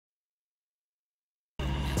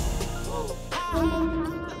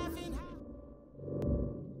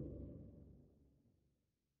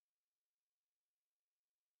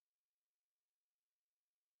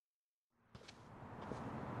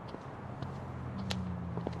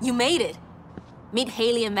You made it. Meet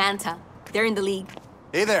Haley and Manta. They're in the league.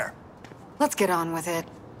 Hey there. Let's get on with it.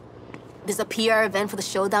 There's a PR event for the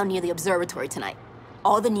showdown near the observatory tonight.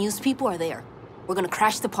 All the news people are there. We're gonna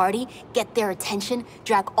crash the party, get their attention,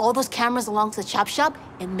 drag all those cameras along to the chop shop,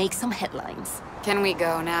 and make some headlines. Can we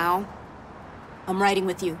go now? I'm riding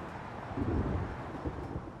with you.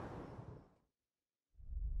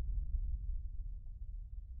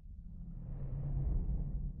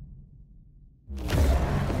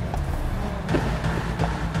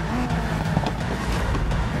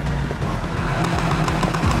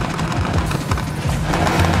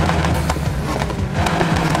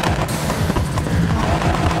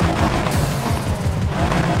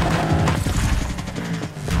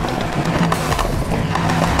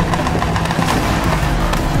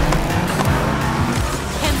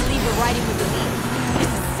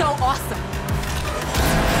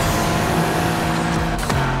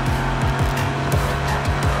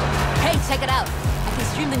 Check it out. I can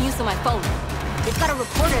stream the news on my phone. They've got a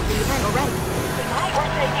reporter at the event already. Tonight we're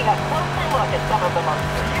taking a closer look at some of the most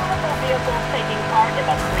beautiful vehicles taking part in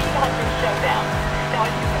the 300 showdown. Now,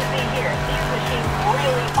 as you can see here, these machines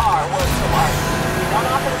really are works of art. We don't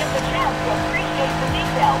often get the chance to appreciate the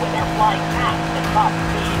detail with their flying paths and top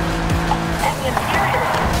speed. And the interior,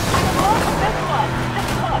 I love this one.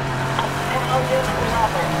 Just look, a Italian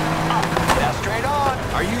leather. Now straight on.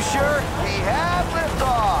 Are you sure? We have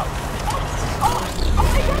liftoff. Oh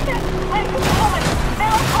my goodness! I'm falling!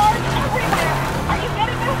 There are cars everywhere! Are you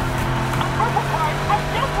getting this? A purple car has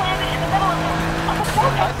just landed in the middle of the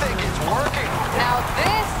showdown. I think it's working. Now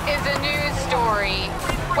this is a news story.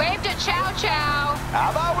 Wave to Chow Chow.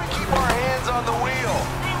 How about we keep our hands on the wheel?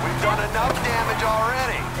 We've done enough damage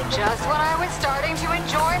already. Just when I was starting to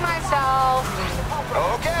enjoy myself.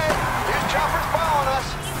 Okay, here's choppers following us.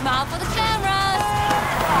 Smile for the cameras!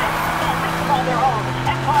 On their own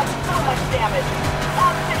and caused so much damage.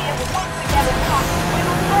 Our city is once again in top with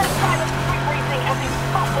the first time of street racing as these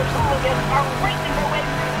thoughtless hooligans are racing their way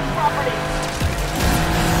through this property.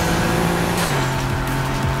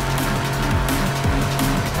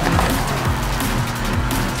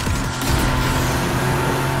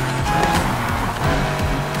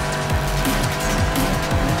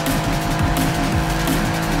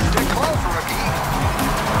 Stay close, rookie.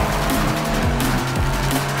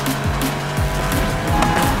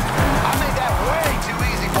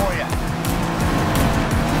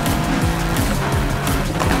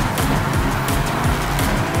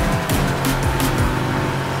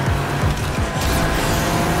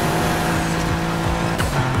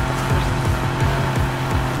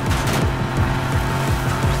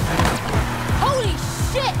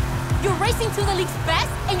 To the league's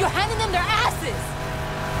best, and you're handing them their asses!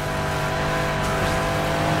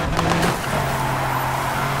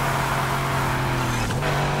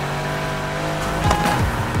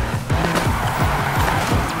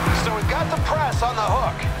 So we've got the press on the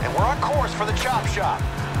hook, and we're on course for the chop shop.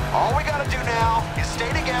 All we gotta do now is stay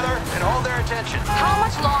together and hold their attention. How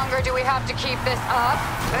much longer do we have to keep this up?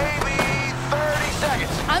 Maybe 30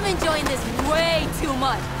 seconds. I'm enjoying this way too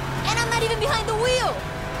much, and I'm not even behind the wheel!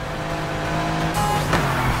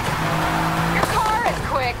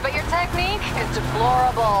 Quick, but your technique is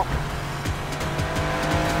deplorable.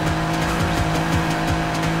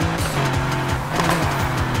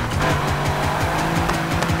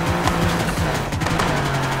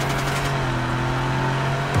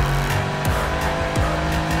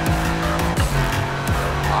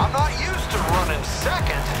 I'm not used to running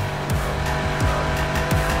second.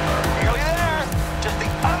 Nearly there. Just the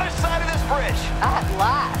other side of this bridge. At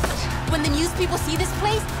last. When the news people see this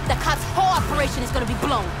place, the cops' whole operation is gonna be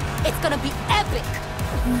blown. It's gonna be epic!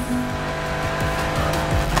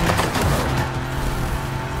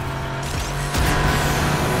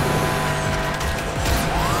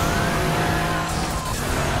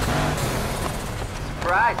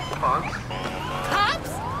 Right, punks.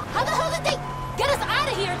 Cops? How the hell did they get us out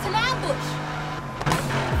of here? It's an ambush!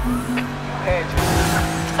 Head.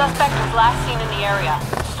 Suspect was last seen in the area.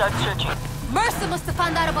 Start searching. Mercer must have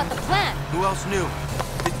found out about the plan. Who else knew?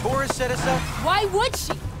 Did Taurus set us up? Why would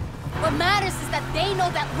she? What matters is that they know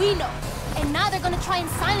that we know. And now they're gonna try and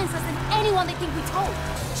silence us and anyone they think we told.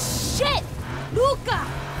 Shit! Luca!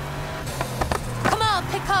 Come on,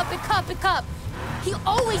 pick up, pick up, pick up. He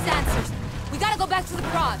always answers. We gotta go back to the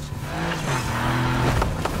garage.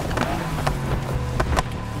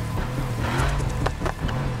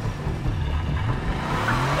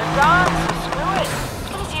 They're gone, so screw it.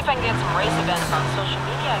 Let's see if I can get some race events on social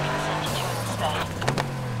media I can send you to instead.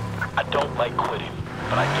 I don't like quitting,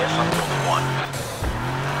 but I guess I'm the only one.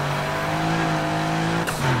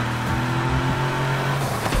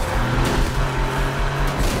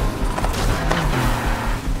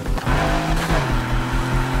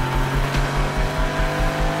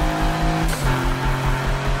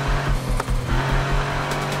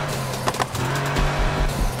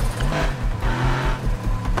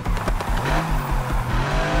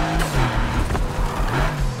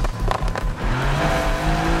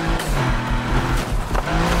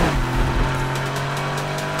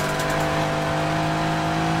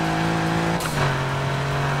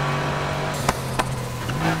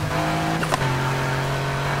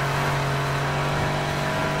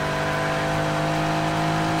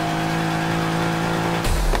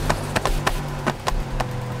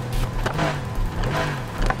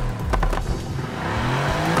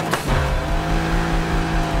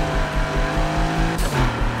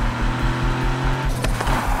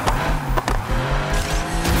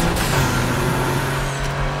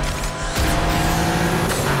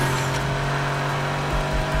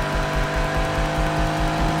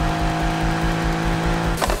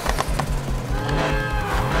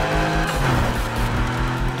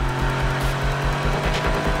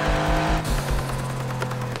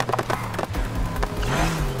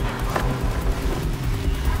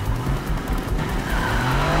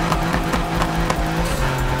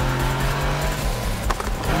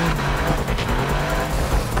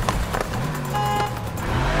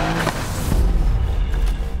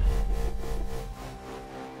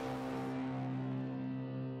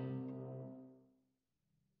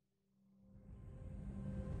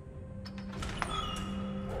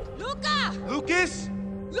 Lucas?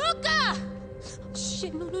 Luca!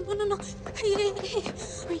 Shit, no. Hey.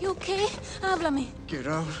 Are you okay? Háblame. Get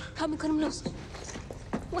out. Help me cut him loose.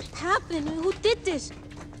 What happened? Who did this?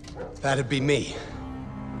 That'd be me.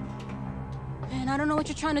 Man, I don't know what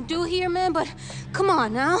you're trying to do here, man, but come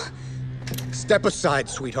on now. Step aside,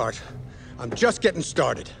 sweetheart. I'm just getting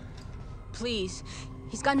started. Please.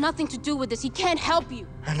 He's got nothing to do with this. He can't help you.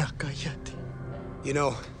 You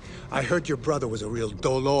know, I heard your brother was a real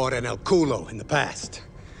dolor en el culo in the past.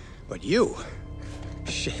 But you...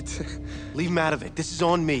 shit. Leave him out of it. This is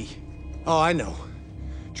on me. Oh, I know.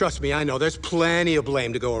 Trust me, I know. There's plenty of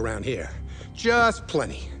blame to go around here. Just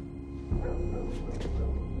plenty.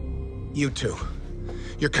 You two.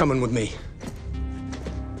 You're coming with me.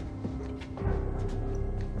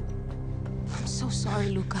 I'm so sorry,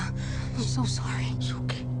 Luca. I'm so sorry. It's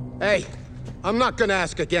okay. Hey, I'm not gonna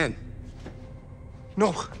ask again.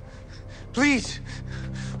 No. Please.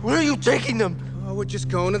 Where are you taking them? Oh, we're just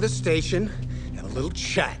going to the station, have a little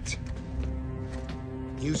chat.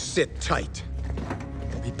 You sit tight.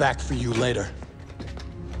 I'll be back for you later.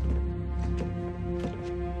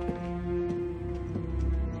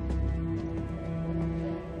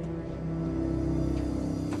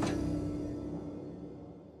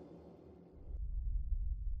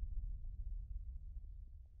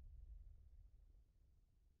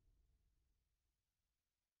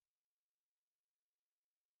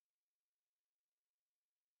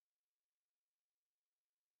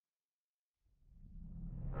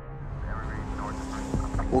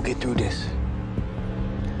 We'll get through this.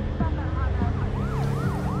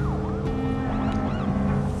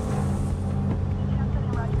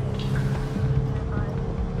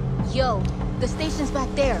 Yo, the station's back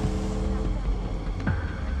there.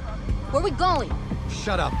 Where we going?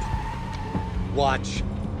 Shut up. Watch.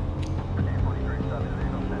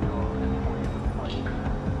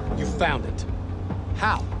 You found it.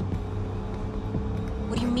 How?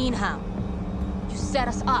 What do you mean, how? You set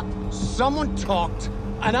us up. Someone talked,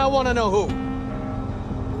 and I want to know who.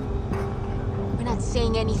 We're not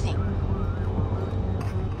saying anything.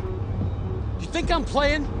 You think I'm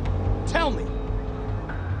playing? Tell me.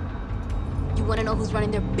 You want to know who's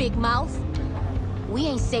running their big mouth? We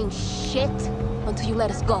ain't saying shit until you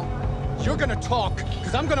let us go. You're gonna talk,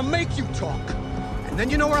 because I'm gonna make you talk. And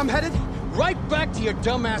then you know where I'm headed? Right back to your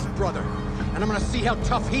dumbass brother. And I'm gonna see how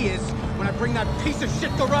tough he is when I bring that piece of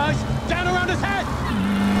shit garage down around his head!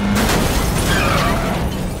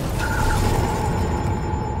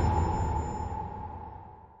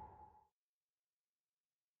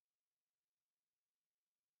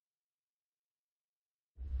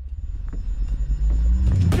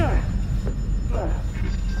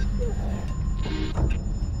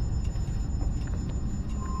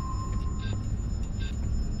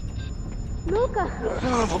 Luca!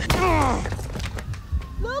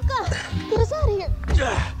 Luca! Get us out of here!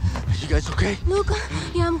 You guys okay? Luca?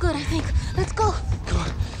 Yeah, I'm good, I think. Let's go. Come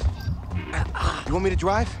on. You want me to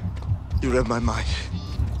drive? You read my mind.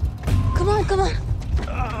 Come on.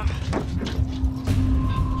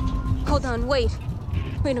 Hold on, wait.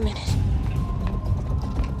 Wait a minute.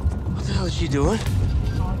 What the hell is she doing?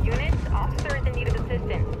 All units, officer is in need of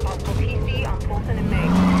assistance. Possible PC on Fulton and May.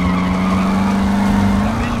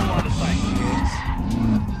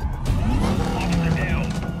 Officer down.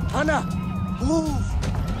 Anna, move!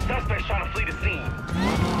 Suspect's trying to flee the scene.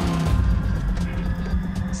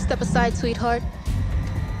 Step aside, sweetheart.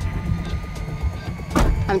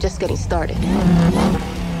 I'm just getting started.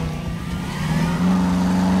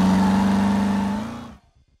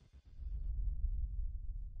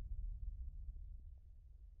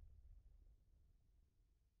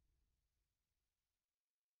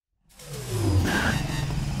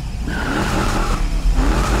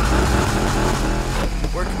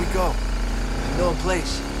 Where can we go? No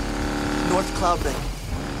place. North Cloud Bank.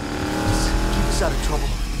 Just keep us out of trouble.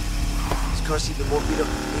 This car's even more beat up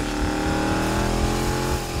than me.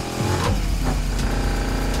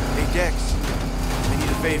 Hey, Dex. I need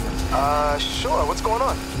a favor. Sure. What's going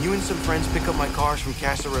on? Can you and some friends pick up my cars from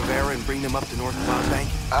Casa Rivera and bring them up to North Cloud Bank?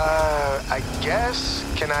 I guess.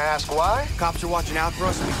 Can I ask why? Cops are watching out for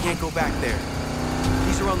us and we can't go back there.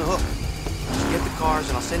 These are on the hook. Just get the cars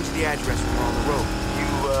and I'll send you the address when we're on the road.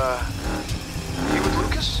 You with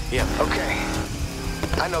Lucas? Yeah. Okay.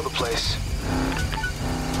 I know the place.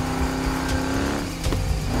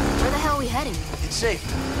 Where the hell are we heading? It's safe.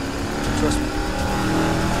 Trust me.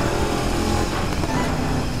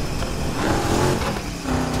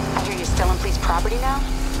 I hear you're still on police property now?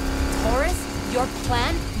 Horace, your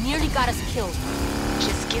plan nearly got us killed.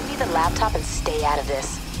 Just give me the laptop and stay out of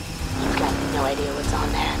this. You've got no idea what's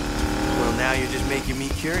on there. Well, now you're just making me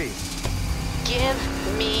curious.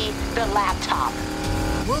 Give me the laptop.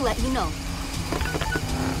 We'll let you know.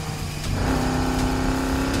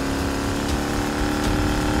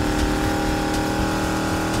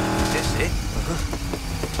 Is this it?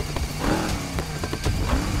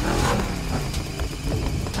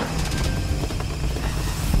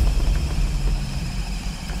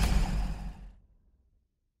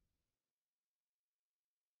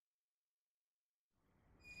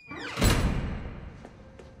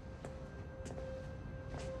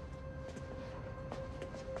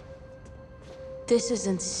 This is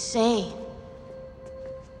insane.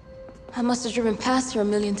 I must have driven past here a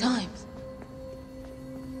million times.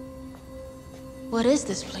 What is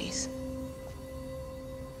this place?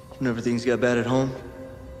 When everything's got bad at home,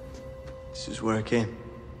 this is where I came.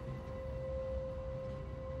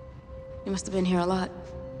 You must have been here a lot.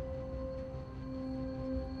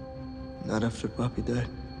 Not after Papi died.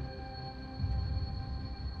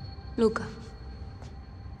 Luca,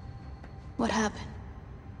 what happened?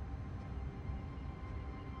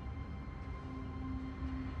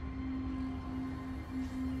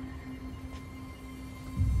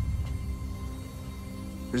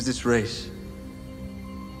 There's this race.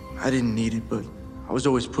 I didn't need it, but I was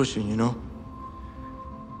always pushing, you know?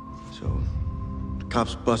 So, the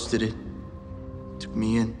cops busted it, took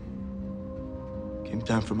me in. Came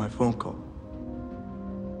time for my phone call.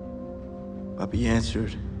 Papi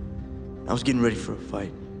answered. I was getting ready for a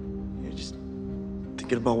fight. Yeah, just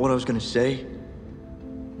thinking about what I was gonna say.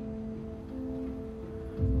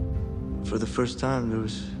 For the first time, there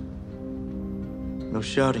was no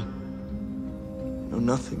shouting. No,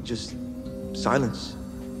 nothing, just silence.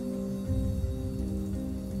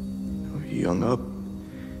 He hung up,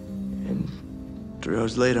 and 3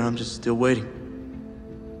 hours later, I'm just still waiting.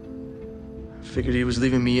 I figured he was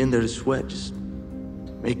leaving me in there to sweat, just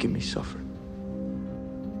making me suffer.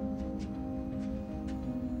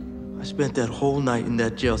 I spent that whole night in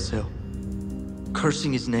that jail cell,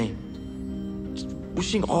 cursing his name, just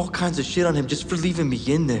wishing all kinds of shit on him just for leaving me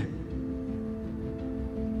in there.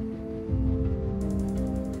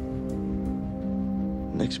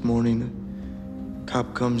 Next morning, the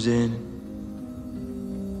cop comes in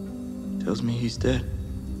and tells me he's dead.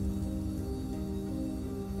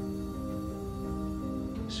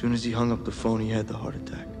 As soon as he hung up the phone, he had the heart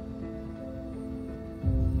attack.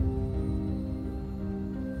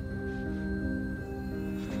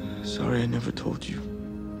 Sorry I never told you.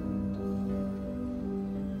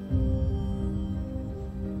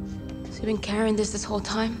 So you've been carrying this whole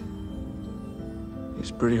time?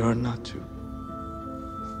 It's pretty hard not to.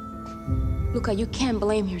 Luca, you can't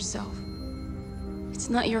blame yourself. It's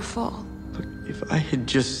not your fault. But if I had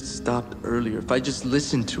just stopped earlier, if I just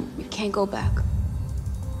listened to him... You can't go back.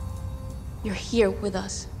 You're here with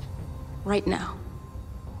us. Right now.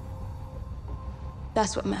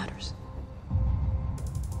 That's what matters.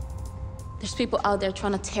 There's people out there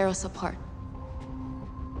trying to tear us apart.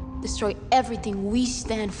 Destroy everything we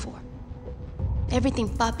stand for. Everything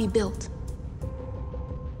Papi built.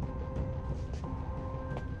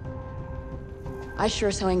 I sure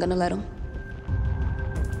as hell ain't gonna let him.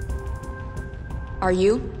 Are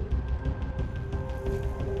you?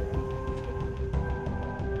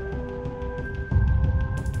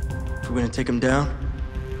 If we're gonna take him down,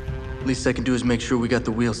 least I can do is make sure we got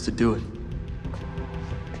the wheels to do it.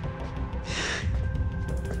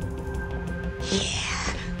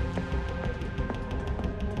 Yeah.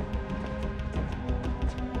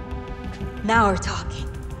 Now we're talking.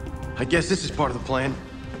 I guess this is part of the plan.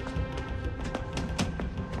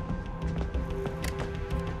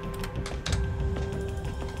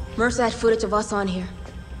 Mercer had footage of us on here.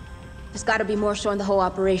 There's gotta be more showing the whole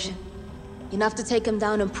operation. Enough to take him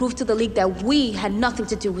down and prove to the League that we had nothing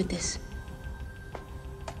to do with this.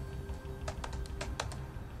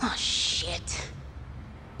 Oh, shit.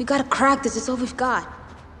 We gotta crack this, it's all we've got.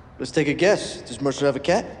 Let's take a guess. Does Mercer have a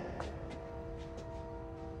cat?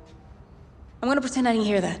 I'm gonna pretend I didn't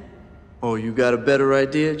hear that. Oh, you got a better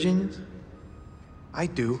idea, genius? I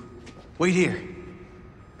do. Wait here.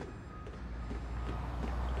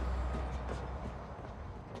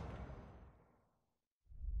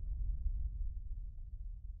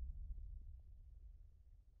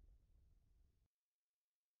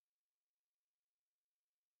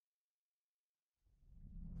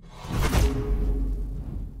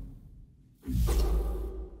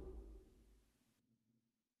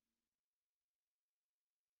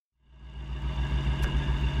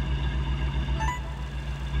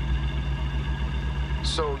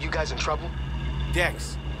 So, you guys in trouble?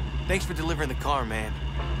 Dex, thanks for delivering the car, man.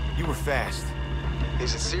 You were fast.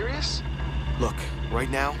 Is it serious? Look, right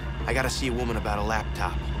now, I gotta see a woman about a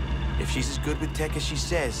laptop. If she's as good with tech as she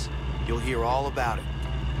says, you'll hear all about it.